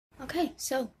Okay,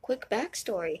 so quick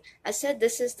backstory. I said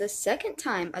this is the second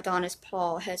time Adonis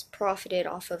Paul has profited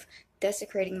off of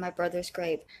desecrating my brother's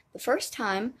grave. The first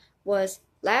time was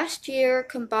last year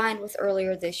combined with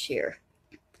earlier this year.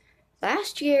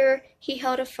 Last year, he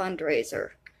held a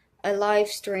fundraiser, a live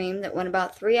stream that went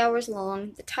about 3 hours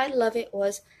long. The title of it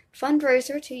was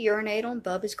Fundraiser to Urinate on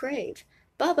Bubba's Grave.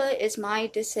 Bubba is my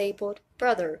disabled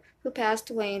brother who passed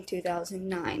away in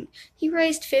 2009. He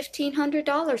raised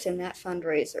 $1,500 in that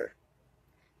fundraiser.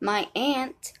 My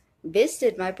aunt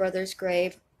visited my brother's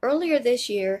grave earlier this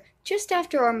year, just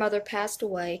after our mother passed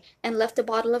away, and left a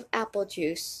bottle of apple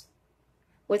juice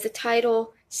with the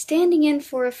title Standing In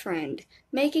for a Friend,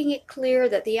 making it clear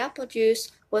that the apple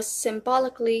juice was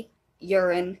symbolically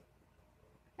urine,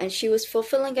 and she was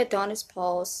fulfilling Adonis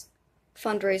Paul's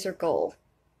fundraiser goal.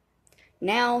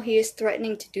 Now he is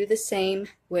threatening to do the same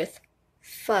with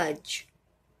fudge.